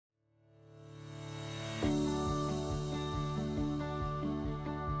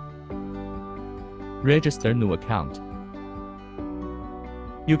Register new account.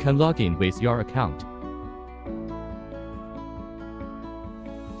 You can log in with your account.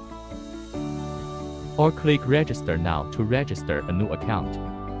 Or click Register now to register a new account.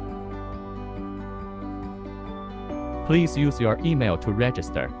 Please use your email to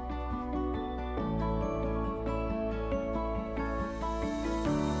register.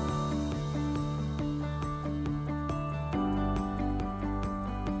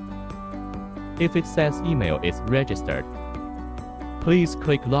 If it says email is registered, please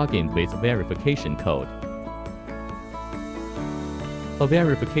click Login with verification code. A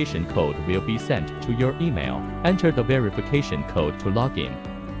verification code will be sent to your email. Enter the verification code to log in.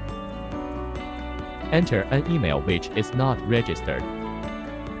 Enter an email which is not registered.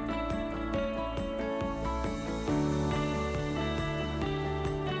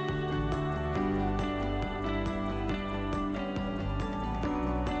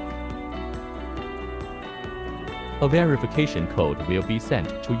 A verification code will be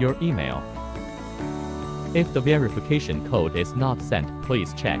sent to your email. If the verification code is not sent,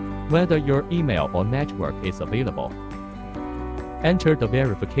 please check whether your email or network is available. Enter the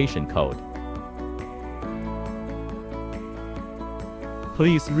verification code.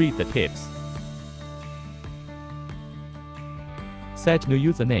 Please read the tips. Set new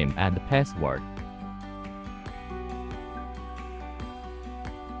username and password.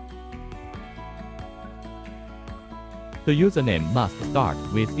 The username must start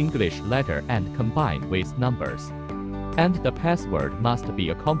with English letter and combine with numbers. And the password must be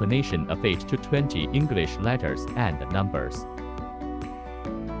a combination of 8 to 20 English letters and numbers.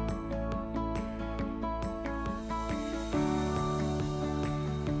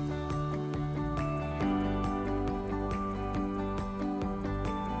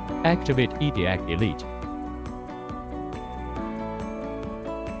 Activate Ediag Elite.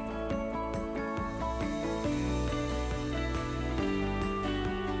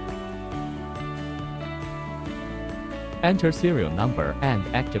 Enter serial number and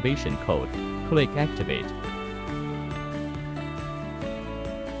activation code. Click Activate.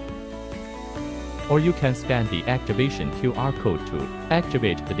 Or you can scan the activation QR code to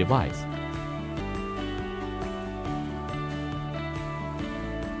activate the device.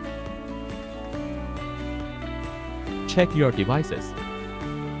 Check your devices.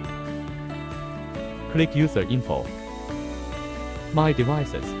 Click User Info. My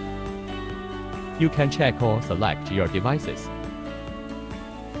devices. You can check or select your devices.